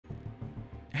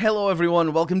Hello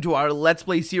everyone, welcome to our Let's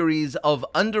Play series of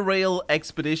Underrail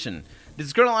Expedition. This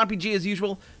is Colonel RPG as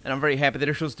usual, and I'm very happy that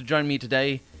you're supposed to join me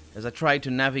today as I try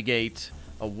to navigate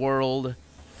a world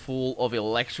full of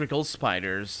electrical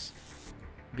spiders.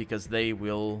 Because they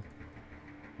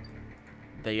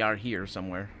are here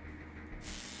somewhere.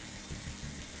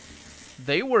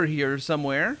 They were here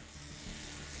somewhere.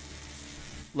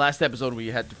 Last episode we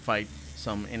had to fight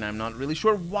some, and I'm not really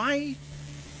sure why.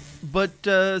 But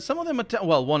some of them attack.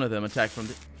 Well, one of them attacked from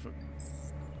the.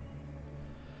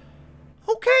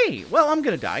 Okay, well, I'm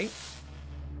gonna die.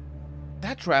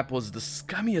 That trap was the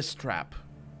scummiest trap.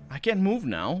 I can't move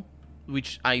now,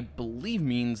 which I believe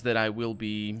means that I will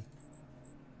be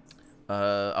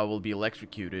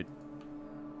electrocuted.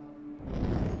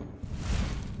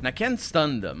 And I can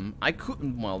stun them. I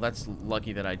couldn't. Well, that's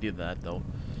lucky that I did that though.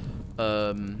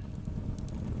 I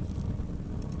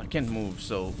can't move,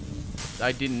 so.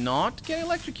 I did not get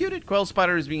electrocuted. Coil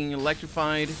spider is being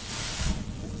electrified,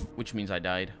 which means I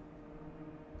died.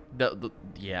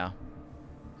 Yeah.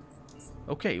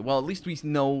 Okay, well, at least we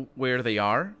know where they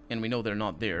are, and we know they're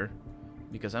not there,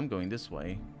 because I'm going this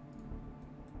way.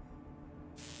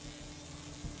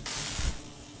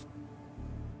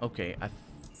 Okay,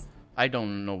 I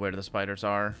don't know where the spiders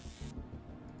are.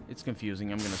 It's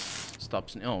confusing. I'm gonna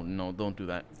stop. Oh, no, don't do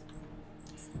that.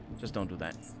 Just don't do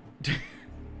that.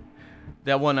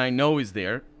 That one I know is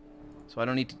there, so I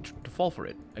don't need to fall for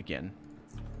it again.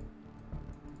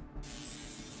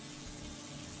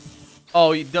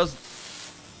 Oh, it does.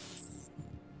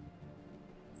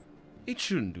 It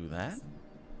shouldn't do that.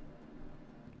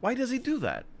 Why does it do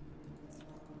that?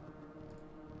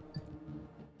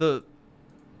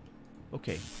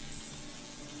 Okay.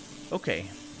 Okay.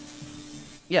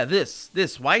 Yeah,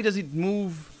 this. Why does it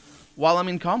move while I'm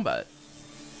in combat?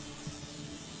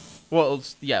 Well,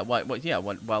 yeah,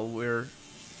 while we're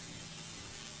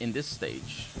in this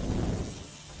stage.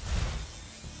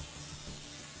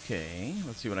 Okay,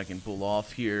 let's see what I can pull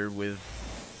off here with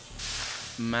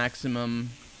maximum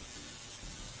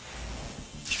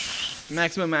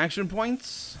action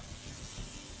points.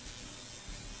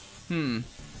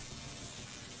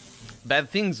 Bad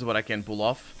things is what I can pull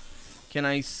off. Can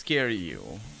I scare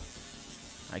you?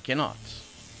 I cannot.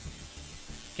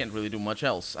 Can't really do much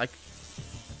else.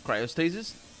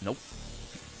 Cryostasis? Nope.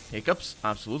 Hiccups?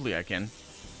 Absolutely I can.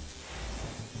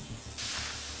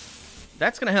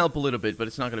 That's gonna help a little bit, but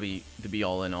it's not gonna be the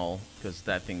be-all and all, because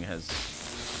that thing has...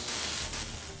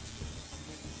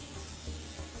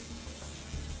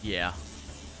 Yeah.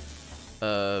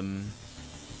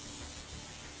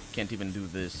 Can't even do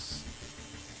this.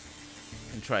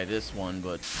 I can try this one,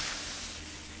 but...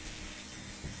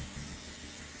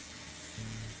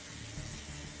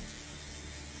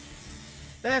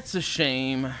 That's a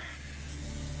shame.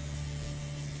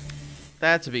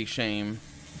 That's a big shame.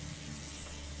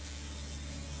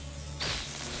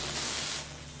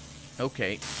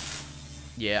 Okay.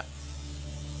 Yeah.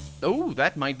 Oh,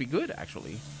 that might be good,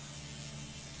 actually.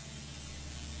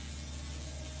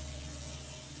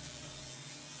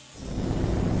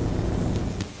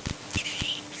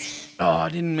 Oh, I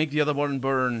didn't make the other one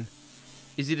burn.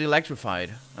 Is it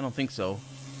electrified? I don't think so.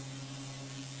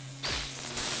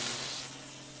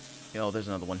 Oh, there's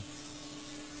another one.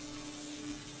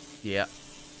 Yeah.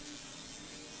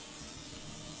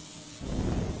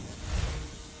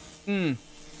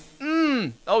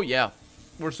 Oh, yeah.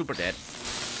 We're super dead.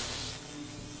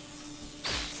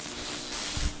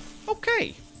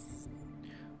 Okay.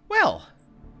 Well.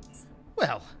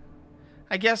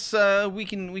 I guess we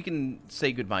can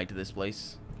say goodbye to this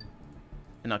place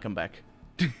and not come back.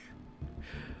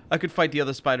 I could fight the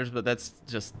other spiders, but that's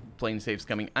just plain safe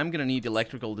scumming. I'm gonna need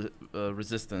electrical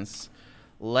resistance.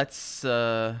 Let's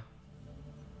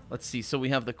see. So we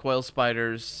have the coil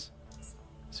spiders.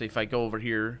 So if I go over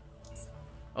here,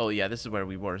 oh yeah, this is where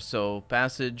we were. So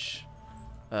passage,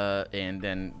 and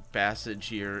then passage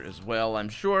here as well, I'm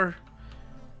sure.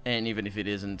 And even if it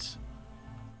isn't,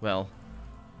 well,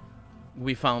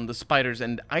 we found the spiders,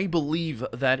 and I believe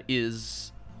that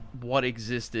is what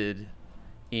existed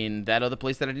in that other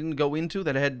place that I didn't go into,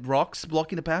 that had rocks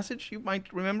blocking the passage, you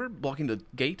might remember, blocking the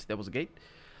gate. That was a gate.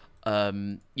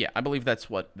 Yeah, I believe that's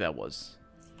what that was.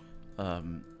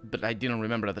 But I didn't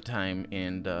remember at the time,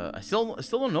 and I still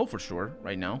don't know for sure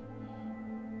right now.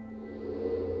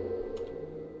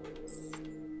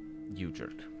 You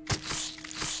jerk.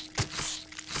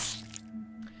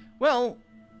 Well,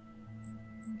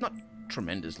 not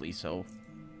tremendously so,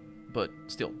 but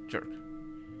still, jerk.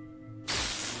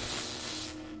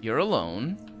 You're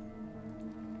alone.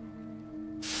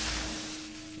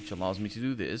 Which allows me to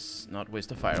do this, not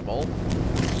waste a fireball.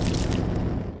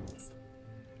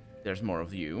 There's more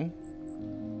of you.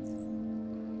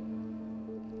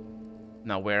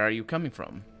 Now, where are you coming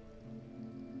from?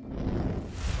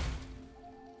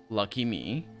 Lucky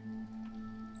me.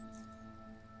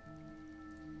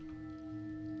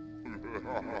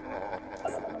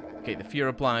 Okay, the fear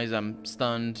applies. I'm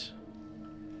stunned.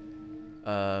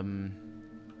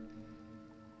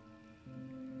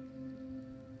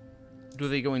 Do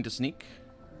they go into sneak?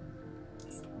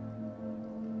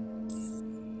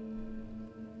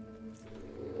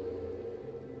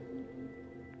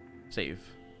 Save.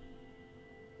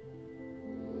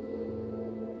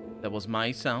 That was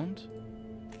my sound.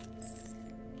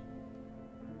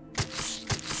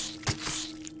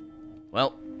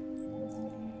 Well.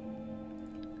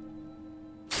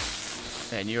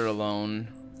 And you're alone.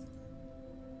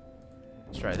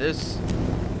 Let's try this.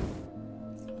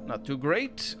 Not too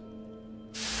great.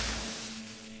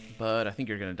 But I think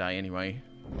you're gonna die anyway.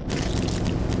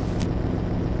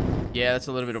 Yeah, that's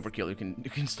a little bit overkill. You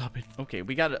can stop it. Okay,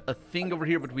 we got a thing over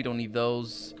here, but we don't need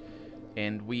those.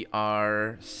 And we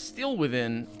are still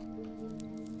within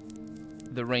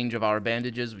the range of our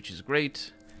bandages, which is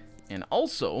great. And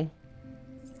also,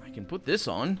 I can put this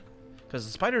on, because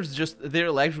the spiders just, their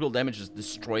electrical damage just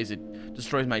destroys it,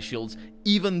 destroys my shields,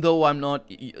 even though I'm not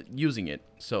using it.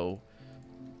 So,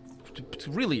 it's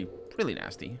really, really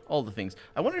nasty. All the things.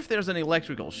 I wonder if there's an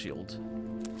electrical shield.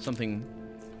 Something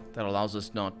that allows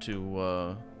us not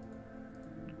to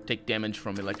take damage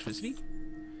from electricity.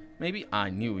 Maybe? I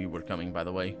knew you were coming, by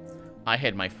the way. I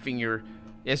had my finger...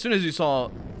 As soon as you saw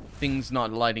things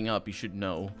not lighting up, you should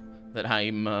know that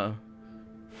I'm...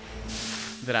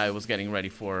 that I was getting ready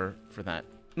for that.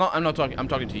 No, I'm not talking... I'm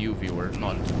talking to you, viewer,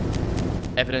 not...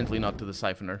 Evidently not to the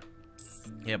siphoner.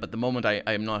 Yeah, but the moment I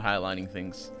am not highlighting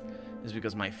things is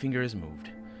because my finger is moved.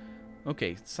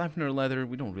 Okay, siphoner leather,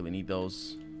 we don't really need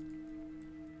those.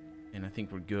 And I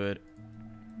think we're good.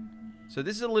 So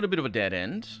this is a little bit of a dead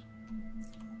end.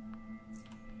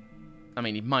 I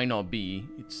mean, it might not be.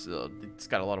 It's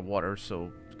got a lot of water,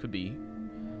 so it could be.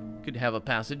 Could have a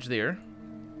passage there.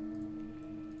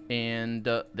 And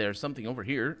there's something over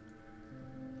here.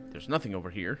 There's nothing over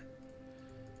here.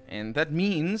 And that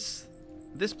means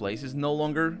this place is no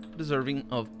longer deserving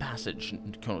of passage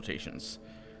connotations.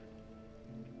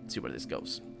 Let's see where this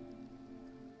goes.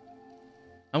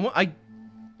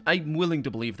 I'm willing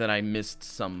to believe that I missed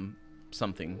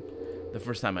something the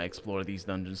first time I explored these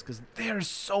dungeons, because there's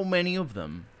so many of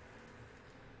them.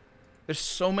 There's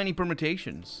so many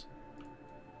permutations.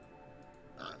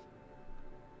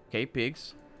 Okay,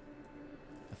 pigs.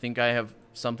 I think I have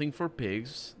something for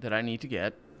pigs that I need to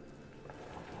get.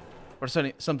 Or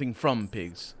something from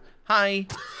pigs. Hi!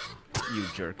 You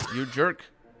jerk. You jerk.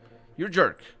 You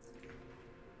jerk.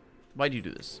 Why do you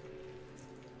do this?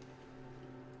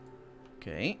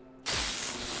 Okay.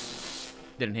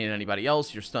 Didn't hit anybody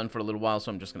else. You're stunned for a little while,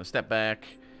 so I'm just going to step back.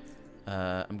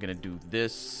 I'm going to do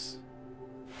this.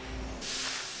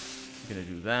 I'm going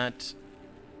to do that.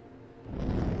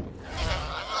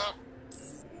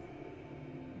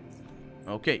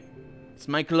 Okay. It's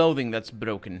my clothing that's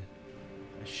broken.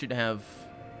 I should have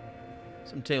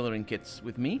some tailoring kits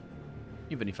with me,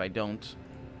 even if I don't.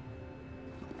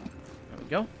 There we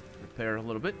go. Repair a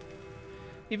little bit.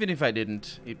 Even if I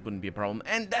didn't, it wouldn't be a problem.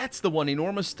 And that's the one,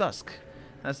 enormous tusk.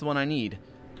 That's the one I need.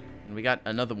 And we got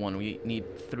another one. We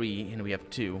need 3, and we have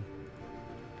 2.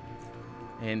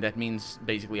 And that means,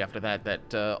 basically, after that,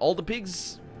 that all the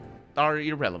pigs are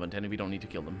irrelevant, and we don't need to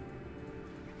kill them.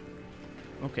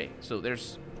 Okay, so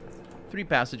there's 3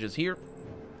 passages here.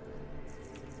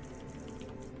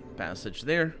 Passage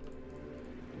there.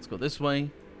 Let's go this way.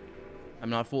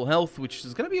 I'm not full health, which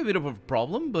is going to be a bit of a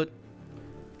problem, but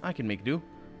I can make do.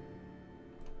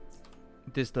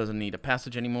 This doesn't need a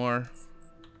passage anymore.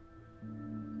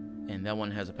 And that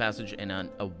one has a passage and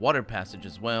a water passage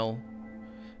as well.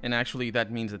 And actually,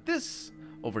 that means that this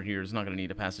over here is not going to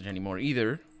need a passage anymore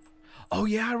either. Oh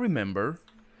yeah, I remember.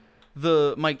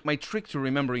 My trick to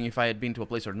remembering if I had been to a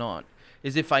place or not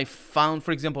is if I found,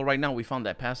 for example, right now we found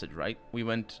that passage, right? We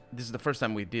went, this is the first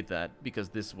time we did that because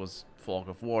this was Fog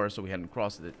of War, so we hadn't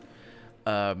crossed it.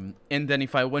 And then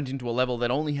if I went into a level that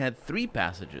only had 3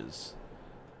 passages,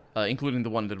 including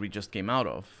the one that we just came out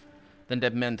of, then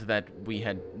that meant that we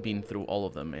had been through all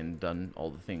of them and done all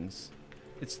the things.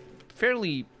 It's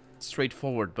fairly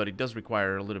straightforward, but it does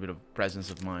require a little bit of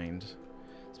presence of mind.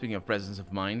 Speaking of presence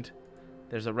of mind,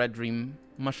 there's a red dream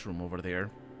mushroom over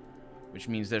there, which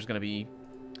means there's going to be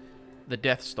the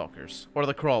Death Stalkers, or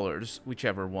the Crawlers,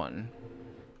 whichever one.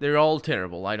 They're all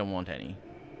terrible. I don't want any.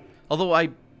 Although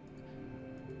I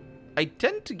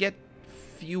tend to get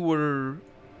fewer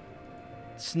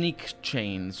sneak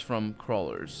chains from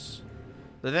crawlers.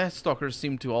 The Death Stalkers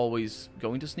seem to always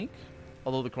go into sneak,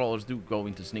 although the crawlers do go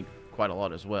into sneak quite a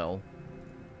lot as well.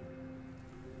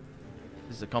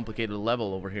 This is a complicated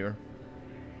level over here.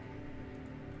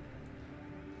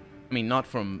 I mean, not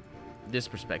from this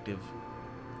perspective.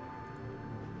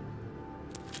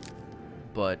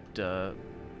 But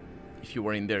if you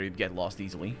were in there, you'd get lost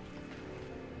easily.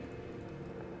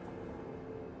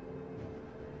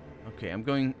 Okay, I'm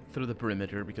going through the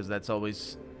perimeter because that's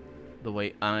always the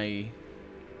way I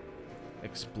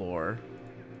explore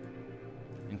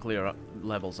and clear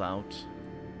levels out.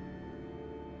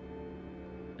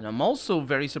 And I'm also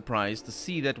very surprised to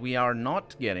see that we are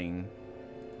not getting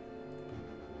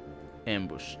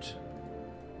ambushed.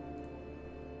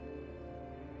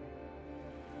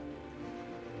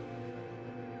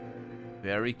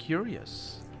 Very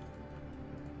curious.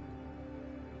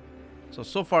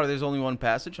 So far there's only one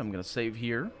passage. I'm gonna save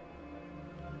here.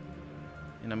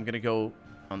 And I'm gonna go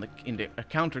on in the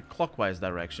counterclockwise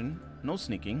direction. No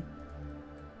sneaking.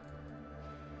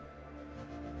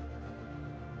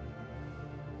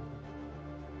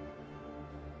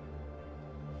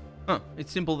 Huh,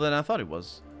 it's simpler than I thought it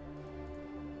was.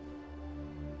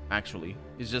 Actually,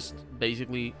 it's just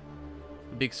basically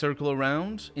a big circle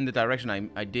around in the direction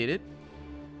I did it.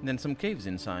 And then some caves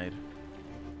inside.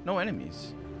 No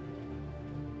enemies.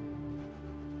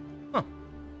 Huh.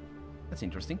 That's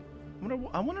interesting.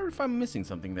 I wonder if I'm missing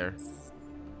something there.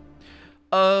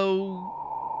 Oh.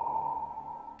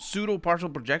 Pseudo-partial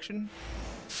projection?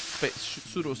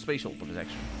 Pseudo-spatial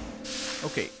projection.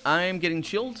 Okay, I'm getting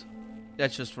chilled.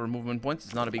 That's just for movement points.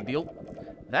 It's not a big deal.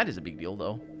 That is a big deal,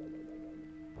 though.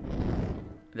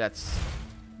 That's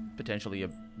potentially a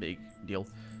big deal.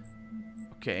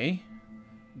 Okay.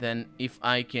 Then if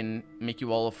I can make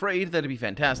you all afraid, that'd be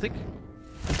fantastic.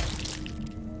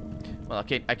 Well,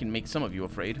 okay, I can make some of you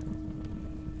afraid.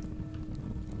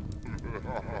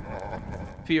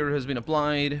 Fear has been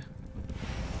applied.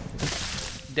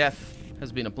 Death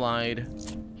has been applied.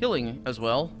 Healing as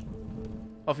well.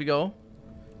 Off you go.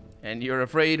 And you're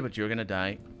afraid, but you're gonna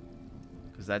die.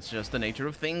 Because that's just the nature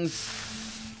of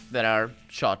things that are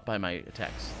shot by my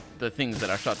attacks. The things that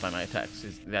are shot by my attacks,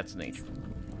 that's nature.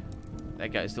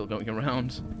 That guy's still going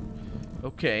around.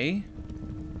 Okay.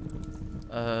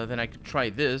 Then I could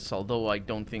try this, although I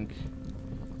don't think...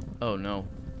 Oh, no.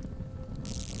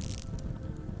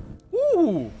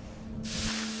 Ooh!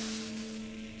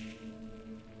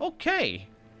 Okay.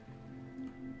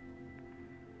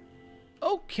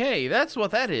 Okay, that's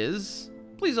what that is.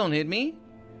 Please don't hit me.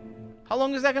 How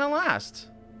long is that gonna last?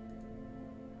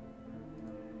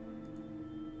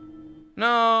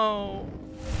 No.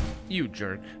 You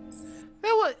jerk.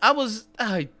 I was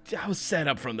set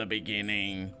up from the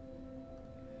beginning.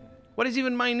 What is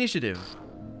even my initiative?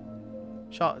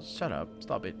 Shut up.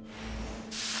 Stop it.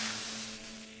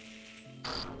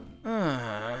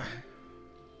 Huh.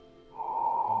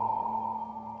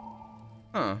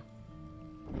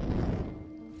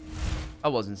 I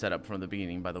wasn't set up from the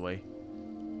beginning, by the way.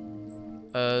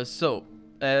 A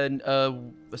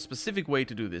specific way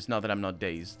to do this, now that I'm not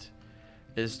dazed,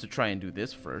 is to try and do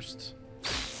this first.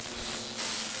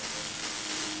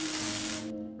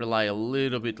 Rely a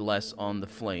little bit less on the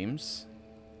flames.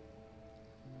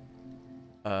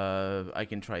 I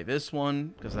can try this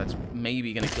one, because that's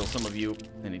maybe gonna kill some of you,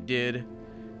 and it did.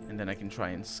 And then I can try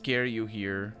and scare you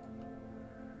here.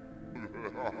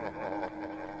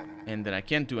 And then I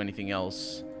can't do anything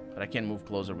else, but I can move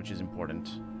closer, which is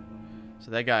important. So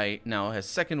that guy now has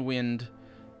second wind.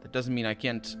 That doesn't mean I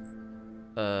can't...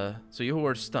 so you who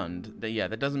are stunned, yeah,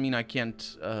 that doesn't mean I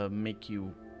can't make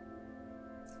you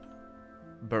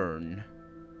burn.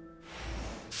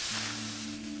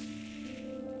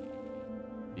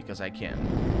 Because I can.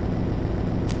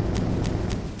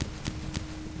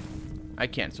 I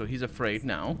can, so he's afraid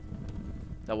now.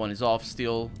 That one is off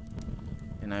still.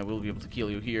 And I will be able to kill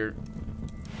you here.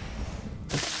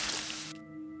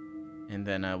 And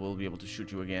then I will be able to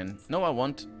shoot you again. No, I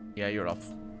won't. Yeah, you're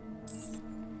off.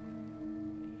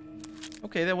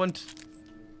 Okay, that went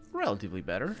relatively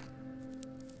better.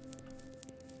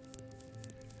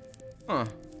 Huh.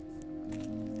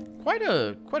 Quite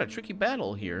a tricky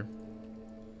battle here.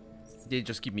 They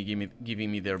just keep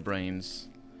giving me their brains.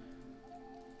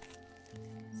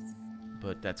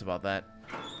 But that's about that.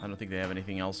 I don't think they have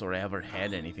anything else or ever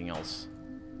had anything else.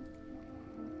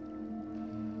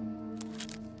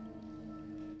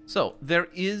 So, there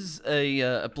is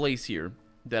a place here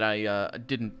that I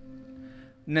didn't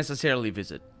necessarily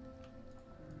visit.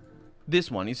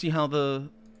 This one, you see how the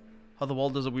wall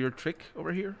does a weird trick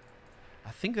over here?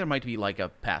 I think there might be like a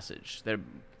passage. There,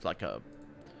 like a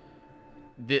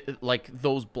like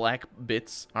those black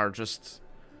bits are just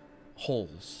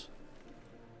holes.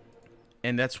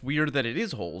 And that's weird that it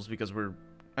is holes, because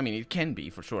I mean, it can be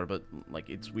for sure, but like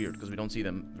it's weird because we don't see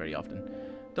them very often.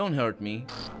 Don't hurt me.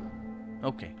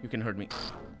 Okay, you can hurt me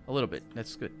a little bit.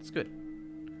 That's good. It's good.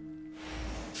 And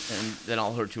then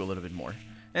I'll hurt you a little bit more.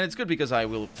 And it's good because I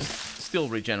will still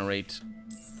regenerate.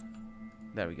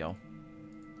 There we go.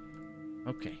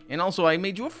 Okay. And also, I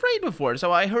made you afraid before,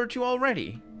 so I hurt you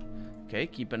already. Okay,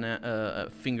 keep a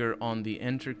finger on the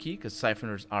enter key, because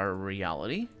siphoners are a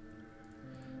reality.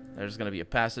 There's going to be a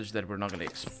passage that we're not going to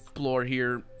explore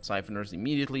here. Siphoners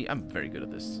immediately. I'm very good at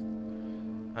this.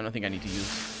 I don't think I need to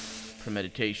use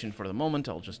premeditation for the moment.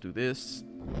 I'll just do this.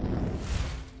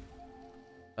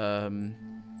 Well,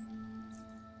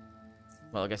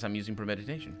 I guess I'm using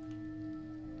premeditation.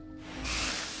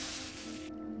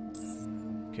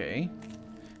 Okay.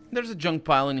 There's a junk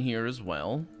pile in here as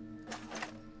well.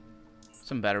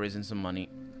 Some batteries and some money.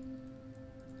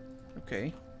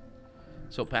 Okay.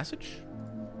 So, passage?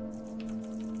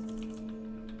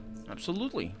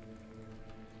 Absolutely.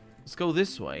 Let's go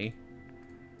this way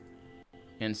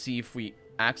and see if we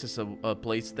access a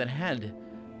place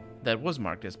that was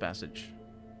marked as passage.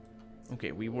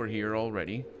 Okay, we were here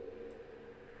already.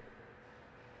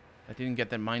 I didn't get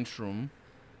that mine shroom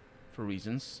for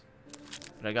reasons,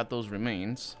 but I got those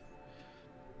remains.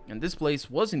 And this place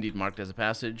was indeed marked as a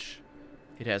passage.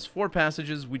 It has 4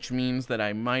 passages, which means that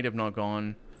I might have not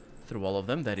gone through all of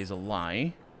them. That is a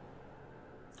lie.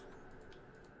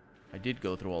 I did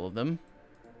go through all of them.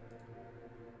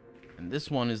 And this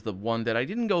one is the one that I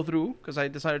didn't go through because I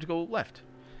decided to go left.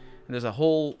 And there's a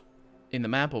hole in the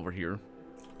map over here,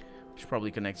 which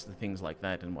probably connects to things like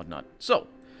that and whatnot. So,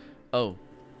 oh,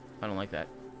 I don't like that.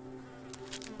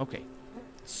 Okay,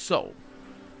 so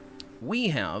we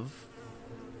have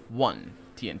 1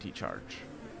 TNT charge.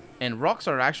 And rocks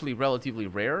are actually relatively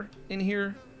rare in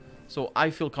here, so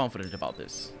I feel confident about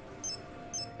this.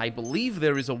 I believe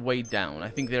there is a way down. I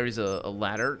think there is a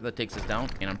ladder that takes us down,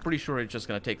 and I'm pretty sure it's just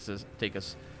going to take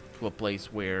us to a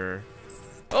place where...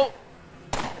 Oh!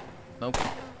 Nope.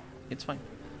 It's fine.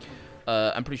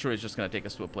 I'm pretty sure it's just going to take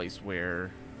us to a place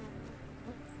where...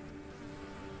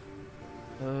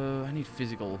 I need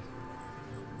physical...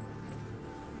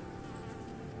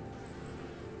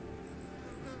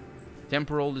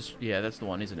 Temporal... Yeah, that's the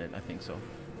one, isn't it? I think so.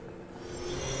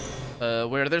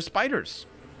 Where there's spiders,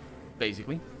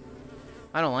 basically.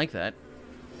 I don't like that.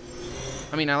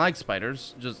 I mean, I like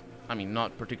spiders, just, I mean,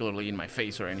 not particularly in my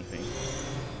face or anything.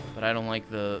 But I don't like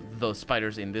the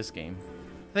spiders in this game.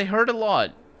 They hurt a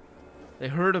lot. They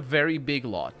hurt a very big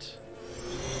lot.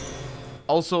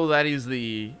 Also, that is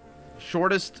the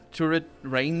shortest turret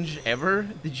range ever.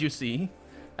 Did you see?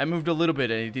 I moved a little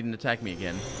bit and it didn't attack me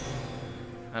again.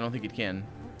 I don't think it can.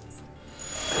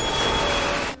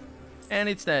 And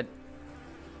it's that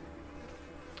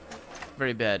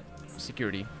very bad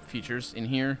security features in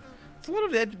here. There's a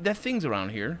lot of dead things around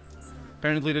here.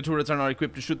 Apparently the turrets are not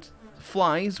equipped to shoot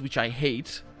flies, which I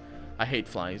hate. I hate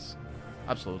flies.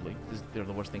 Absolutely. They're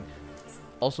the worst thing.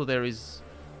 Also, there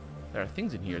are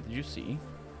things in here. Did you see?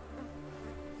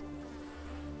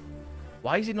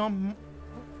 Why is it not...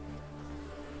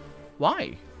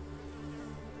 Why?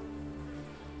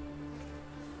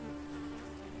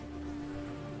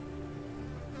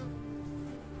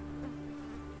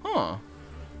 Huh.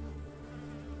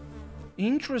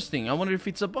 Interesting. I wonder if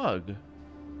it's a bug.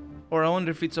 Or I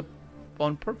wonder if it's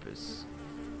on purpose.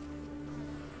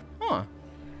 Huh.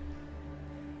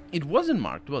 It wasn't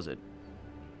marked, was it?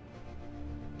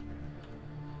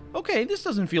 Okay, this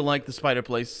doesn't feel like the spider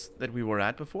place that we were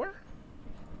at before.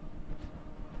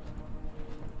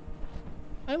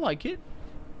 I like it.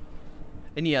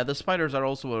 And yeah, the spiders are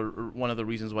also one of the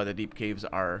reasons why the deep caves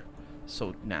are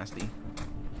so nasty.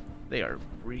 They are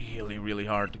really, really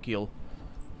hard to kill.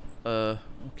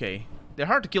 Okay. They're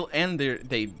hard to kill and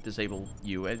they disable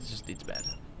you. It's bad.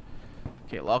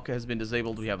 Okay, lock has been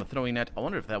disabled. We have a throwing net. I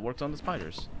wonder if that works on the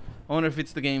spiders. I wonder if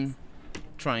it's the game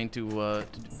trying to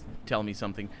tell me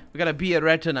something. We got a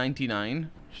Biarretta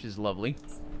 99. She's lovely.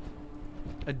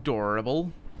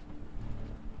 Adorable.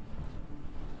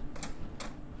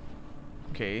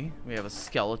 Okay, we have a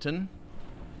skeleton.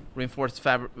 Reinforced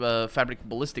fabric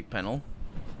ballistic panel.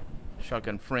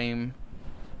 Shotgun frame.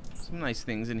 Some nice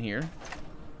things in here.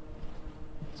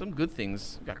 Some good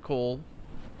things. Got coal.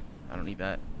 I don't need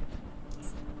that.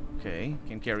 Okay,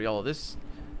 can carry all of this.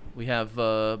 We have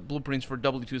blueprints for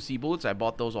W2C bullets. I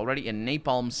bought those already. And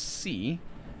Napalm C,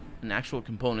 an actual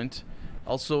component.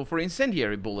 Also for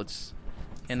incendiary bullets.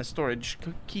 And a storage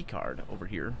key card over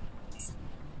here.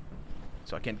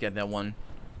 So I can't get that one.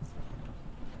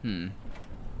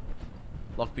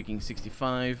 Lockpicking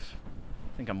 65.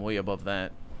 I think I'm way above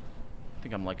that. I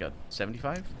think I'm like a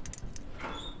 75.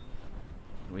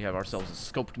 We have ourselves a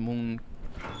scoped moon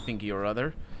thingy or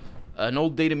other. An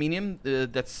old data medium,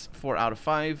 that's 4 out of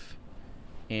 5.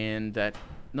 And that...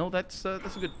 No, that's a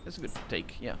good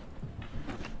take, yeah.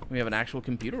 We have an actual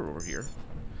computer over here.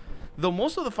 Though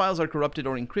most of the files are corrupted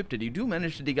or encrypted, you do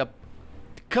manage to dig up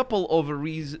a couple of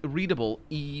readable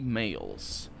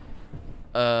emails.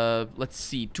 Let's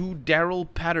see. To Daryl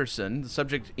Patterson, the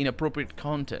subject inappropriate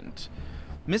content.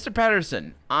 Mr.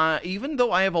 Patterson, even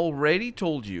though I have already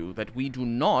told you that we do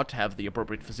not have the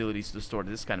appropriate facilities to store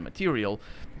this kind of material,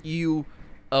 you...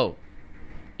 Oh.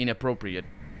 Inappropriate.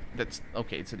 That's...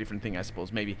 Okay, it's a different thing, I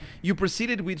suppose, maybe. You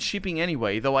proceeded with shipping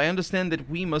anyway, though I understand that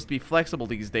we must be flexible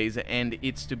these days, and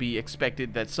it's to be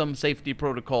expected that some safety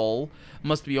protocol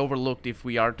must be overlooked if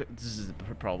we are to... This is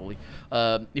probably...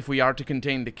 if we are to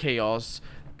contain the chaos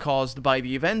caused by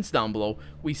the events down below.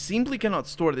 We simply cannot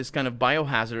store this kind of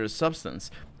biohazardous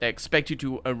substance. I expect you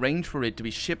to arrange for it to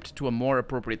be shipped to a more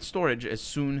appropriate storage as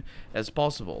soon as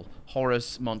possible.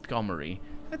 Horace Montgomery.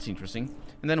 That's interesting.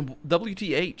 And then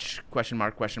WTH, question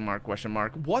mark, question mark, question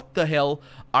mark. What the hell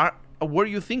were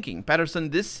you thinking?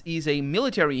 Patterson, this is a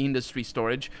military industry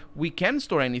storage. We can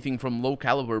store anything from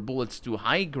low-caliber bullets to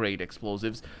high-grade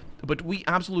explosives, but we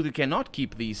absolutely cannot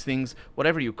keep these things,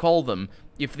 whatever you call them.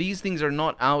 If these things are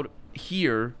not out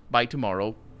here by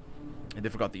tomorrow, and they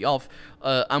forgot the off,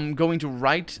 I'm going to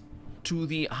write to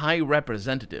the High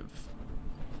Representative.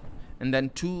 And then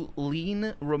to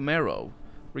Lean Romero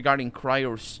regarding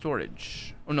cryo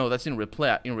storage. Oh no, that's in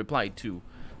reply to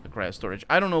the cryo storage.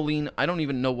 I don't know, Lean. I don't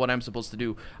even know what I'm supposed to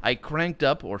do. I cranked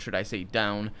up, or should I say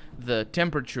down, the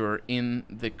temperature in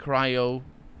the cryo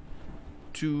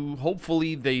to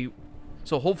hopefully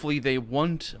they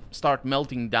won't start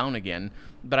melting down again.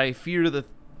 But I fear the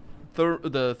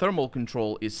thermal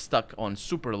control is stuck on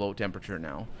super low temperature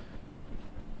now.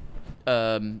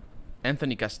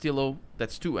 Anthony Castillo.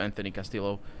 That's to Anthony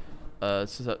Castillo.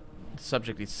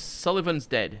 Subject is Sullivan's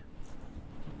dead.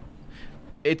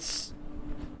 It's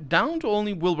down to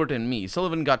only Wilbert and me.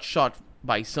 Sullivan got shot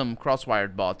by some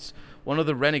crosswired bots. One of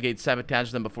the renegades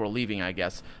sabotaged them before leaving, I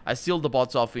guess. I sealed the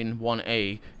bots off in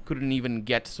 1A. Couldn't even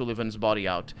get Sullivan's body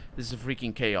out. This is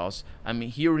freaking chaos. I'm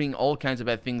hearing all kinds of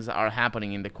bad things are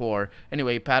happening in the core.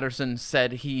 Anyway, Patterson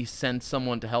said he sent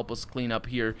someone to help us clean up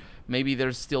here. Maybe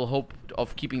there's still hope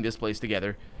of keeping this place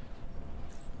together.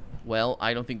 Well,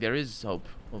 I don't think there is hope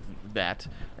of that.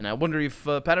 And I wonder if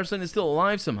Patterson is still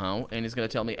alive somehow and is going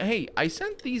to tell me, hey, I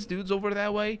sent these dudes over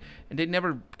that way and they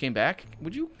never came back.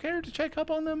 Would you care to check up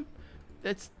on them?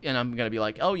 And I'm going to be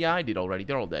like, oh yeah, I did already.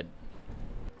 They're all dead.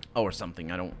 Oh, or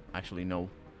something. I don't actually know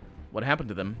what happened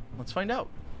to them. Let's find out.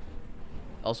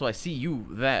 Also, I see you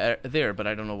there, but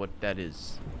I don't know what that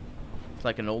is. It's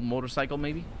like an old motorcycle,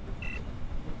 maybe?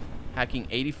 Hacking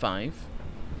 85.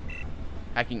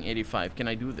 Hacking 85. Can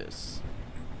I do this?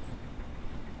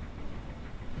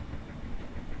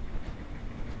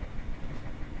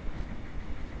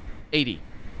 $80.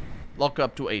 Lock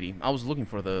up to 80. I was looking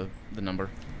for the number.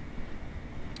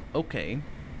 Okay.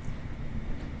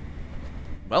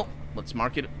 Well, let's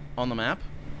mark it on the map.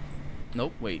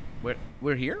 Nope, wait.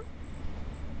 We're here?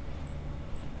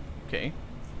 Okay.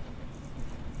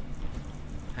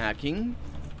 Hacking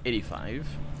 85.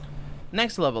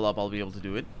 Next level up, I'll be able to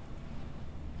do it.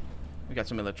 We got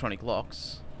some electronic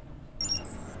locks.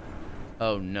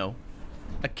 Oh no.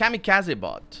 A kamikaze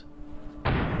bot.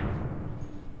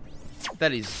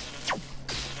 That is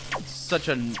such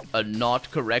a not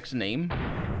correct name.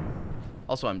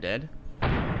 Also, I'm dead.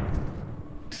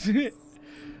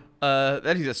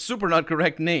 That is a super not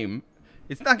correct name.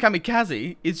 It's not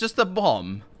kamikaze, it's just a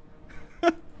bomb.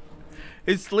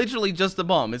 It's literally just a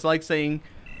bomb. It's like saying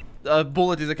a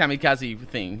bullet is a kamikaze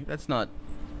thing. That's not...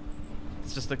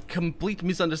 It's just a complete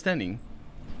misunderstanding.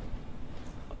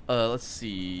 Let's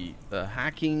see.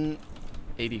 Hacking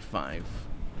 85.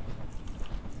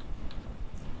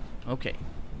 Okay.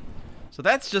 So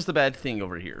that's just a bad thing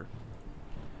over here.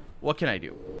 What can I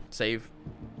do? Save.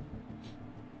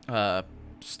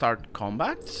 Start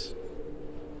combat.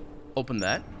 Open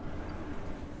that.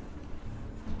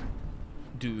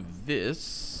 Do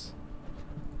this.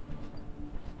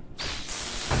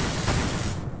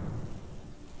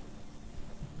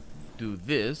 Do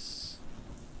this.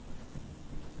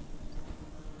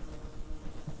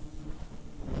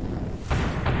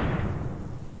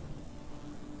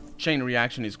 Chain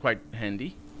reaction is quite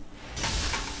handy.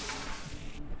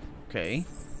 Okay.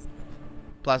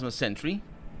 Plasma sentry.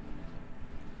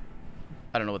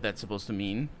 I don't know what that's supposed to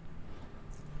mean.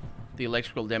 The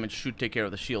electrical damage should take care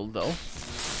of the shield, though.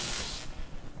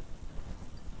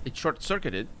 It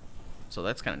short-circuited, so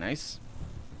that's kind of nice.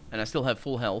 And I still have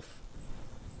full health,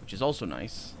 which is also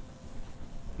nice.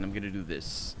 And I'm gonna do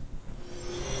this.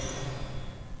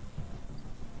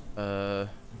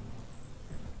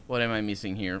 What am I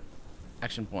missing here?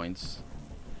 Action points.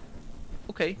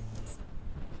 Okay.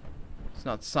 It's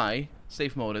not psi.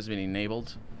 Safe mode has been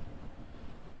enabled.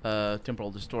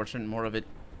 Temporal distortion, more of it.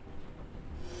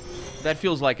 That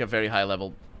feels like a very high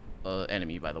level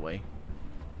enemy, by the way.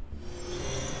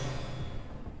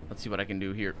 Let's see what I can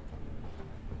do here.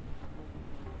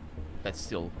 That's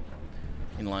still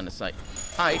in line of sight.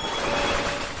 Hi.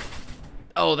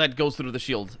 Oh, that goes through the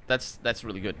shield. That's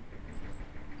really good.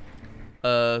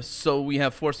 So we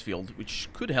have force field, which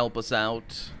could help us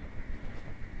out.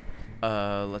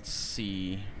 Let's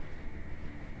see.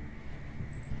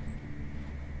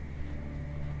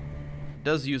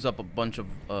 Does use up a bunch of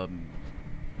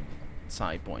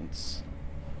psi points.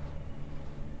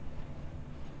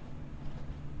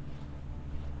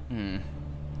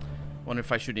 Wonder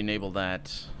if I should enable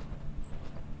that.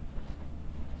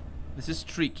 This is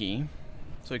tricky.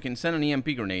 So you can send an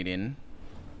EMP grenade in,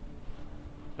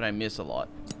 but I miss a lot.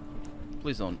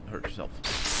 Please don't hurt yourself.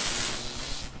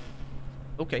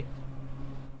 Okay.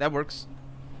 That works.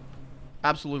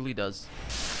 Absolutely does.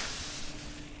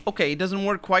 Okay, it doesn't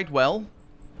work quite well.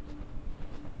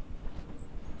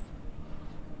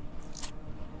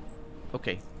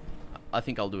 Okay. I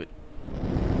think I'll do it.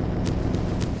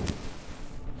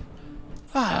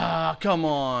 Ah, come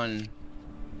on.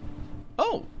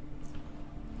 Oh.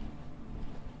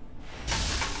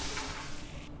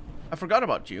 I forgot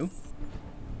about you.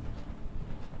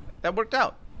 That worked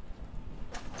out.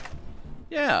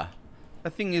 Yeah.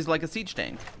 That thing is like a siege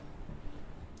tank.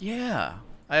 Yeah.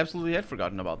 I absolutely had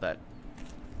forgotten about that.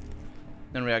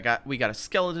 Then we got a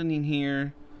skeleton in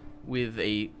here with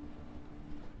a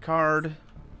card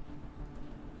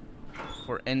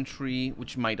for entry,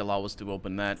 which might allow us to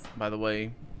open that, by the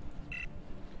way.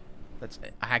 That's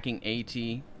hacking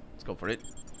 80. Let's go for it.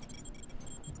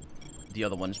 The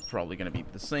other one's probably going to be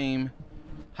the same.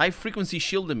 High frequency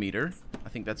shield emitter. I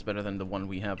think that's better than the one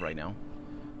we have right now.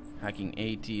 Hacking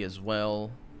 80 as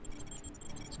well.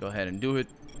 Let's go ahead and do it.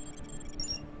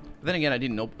 But then again, I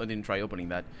didn't try opening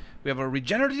that. We have a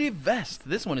regenerative vest.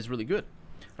 This one is really good.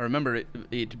 I remember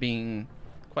it being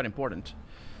quite important.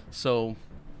 So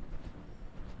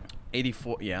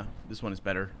 84. Yeah, this one is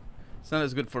better. It's not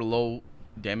as good for low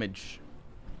damage,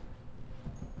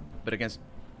 but against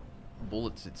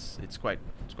bullets, it's quite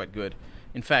good.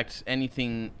 In fact,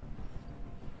 anything.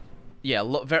 Yeah,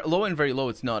 low and very low,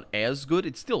 it's not as good.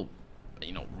 It's still,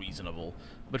 you know, reasonable.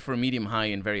 But for medium, high,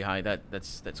 and very high,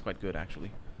 that's quite good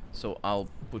actually. So I'll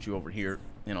put you over here,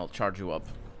 and I'll charge you up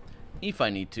if I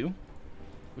need to,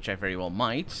 which I very well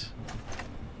might.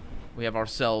 We have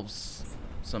ourselves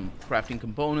some crafting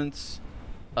components,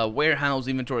 a warehouse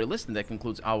inventory list, and that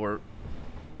concludes our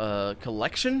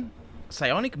collection.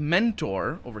 Psionic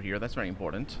Mentor over here, that's very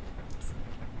important.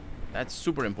 That's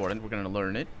super important, we're gonna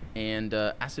learn it. And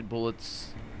acid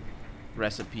bullets,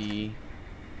 recipe,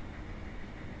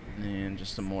 and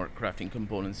just some more crafting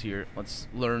components here. Let's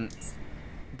learn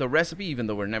the recipe, even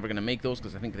though we're never gonna make those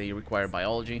because I think they require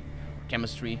biology or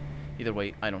chemistry. Either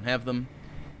way, I don't have them.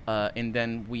 And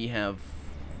then we have.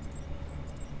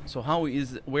 So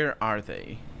where are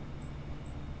they?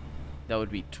 That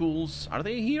would be tools. Are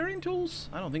they here in tools?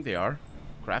 I don't think they are.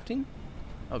 Crafting?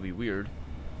 That would be weird.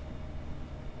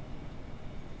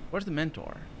 Where's the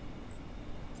mentor?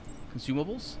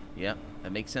 Consumables? Yeah,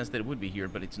 that makes sense that it would be here,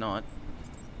 but it's not.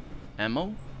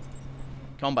 Ammo?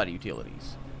 Combat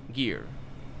utilities. Gear.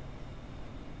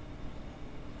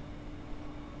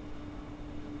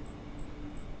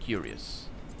 Curious.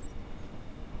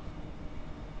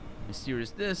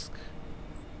 Mysterious disc.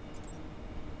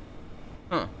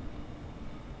 Huh.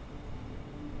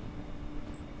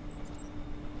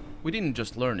 We didn't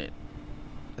just learn it.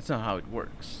 That's not how it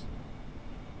works.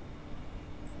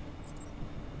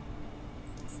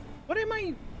 What am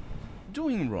I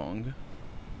doing wrong?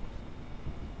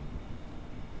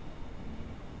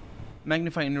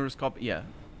 Magnifying neuroscope. Yeah.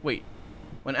 Wait.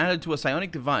 When added to a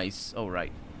psionic device. Oh,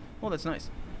 right. Oh, that's nice.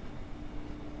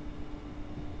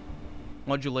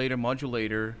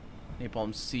 Modulator.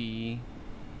 Napalm C.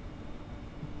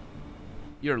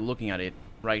 You're looking at it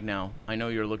right now. I know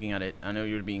you're looking at it. I know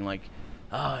you're being like,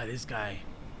 ah, this guy.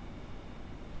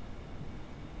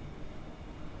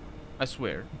 I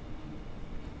swear.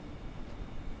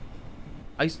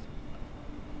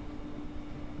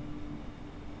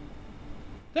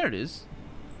 There it is.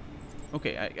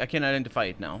 Okay, I can identify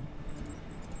it now.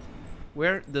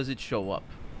 Where does it show up?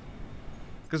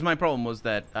 Because my problem was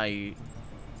that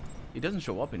It doesn't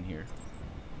show up in here.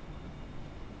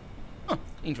 Huh,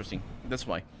 interesting. That's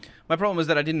why. My problem is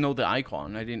that I didn't know the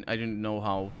icon. I didn't know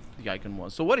how the icon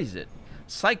was. So what is it?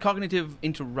 Psychognitive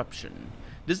interruption.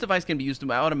 This device can be used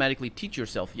to automatically teach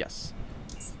yourself. Yes.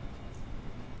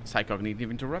 Psychognitive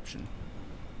interruption.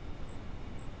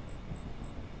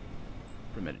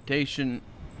 Premeditation.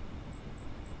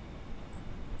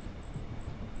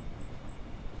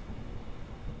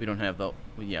 We don't have the...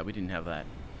 Yeah, we didn't have that.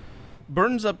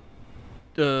 Burns up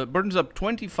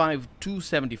 25 to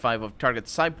 75 of target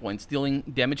psi points, dealing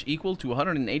damage equal to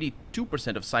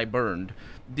 182% of psi burned.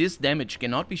 This damage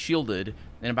cannot be shielded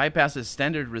and bypasses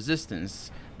standard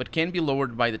resistance, but can be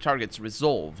lowered by the target's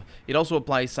resolve. It also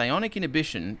applies psionic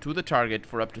inhibition to the target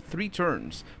for up to 3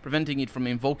 turns, preventing it from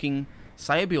invoking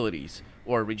psi abilities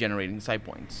or regenerating psi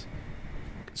points.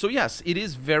 So yes, it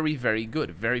is very, very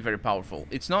good. Very, very powerful.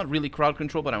 It's not really crowd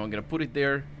control, but I'm going to put it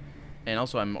there. And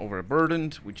also I'm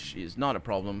overburdened, which is not a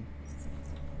problem,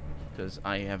 because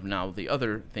I have now the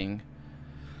other thing.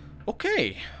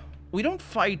 Okay. We don't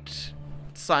fight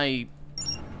psi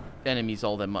enemies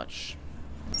all that much.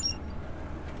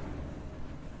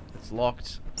 It's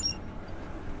locked.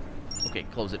 Okay,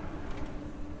 close it.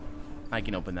 I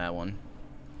can open that one.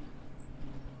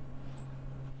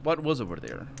 What was over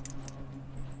there?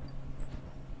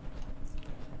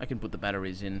 I can put the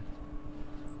batteries in.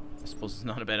 I suppose it's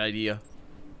not a bad idea.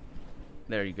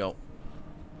 There you go.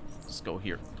 Let's go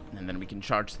here. And then we can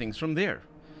charge things from there.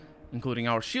 Including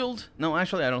our shield. No,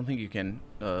 actually, I don't think you can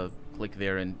click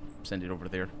there and send it over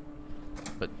there.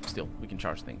 But still, we can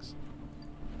charge things.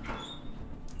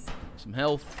 Some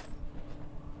health.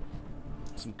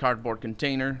 Some cardboard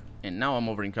container. And now I'm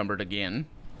over encumbered again.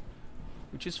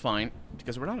 Which is fine,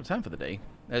 because we're out of time for the day.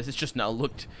 It's just now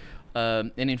looked...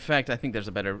 and in fact, I think there's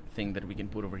a better thing that we can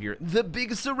put over here. The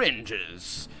big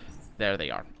syringes. There they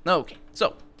are. Okay,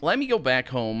 so let me go back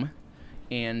home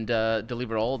and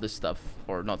deliver all this stuff.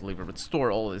 Or not deliver, but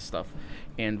store all this stuff.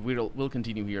 And we'll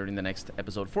continue here in the next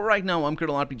episode. For right now, I'm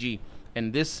Colonel RPG.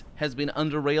 And this has been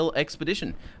Underrail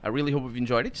Expedition. I really hope you've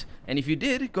enjoyed it. And if you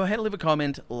did, go ahead and leave a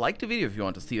comment. Like the video if you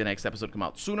want to see the next episode come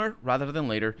out sooner rather than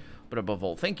later. But above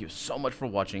all, thank you so much for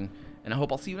watching. And I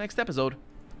hope I'll see you next episode.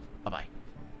 Bye-bye.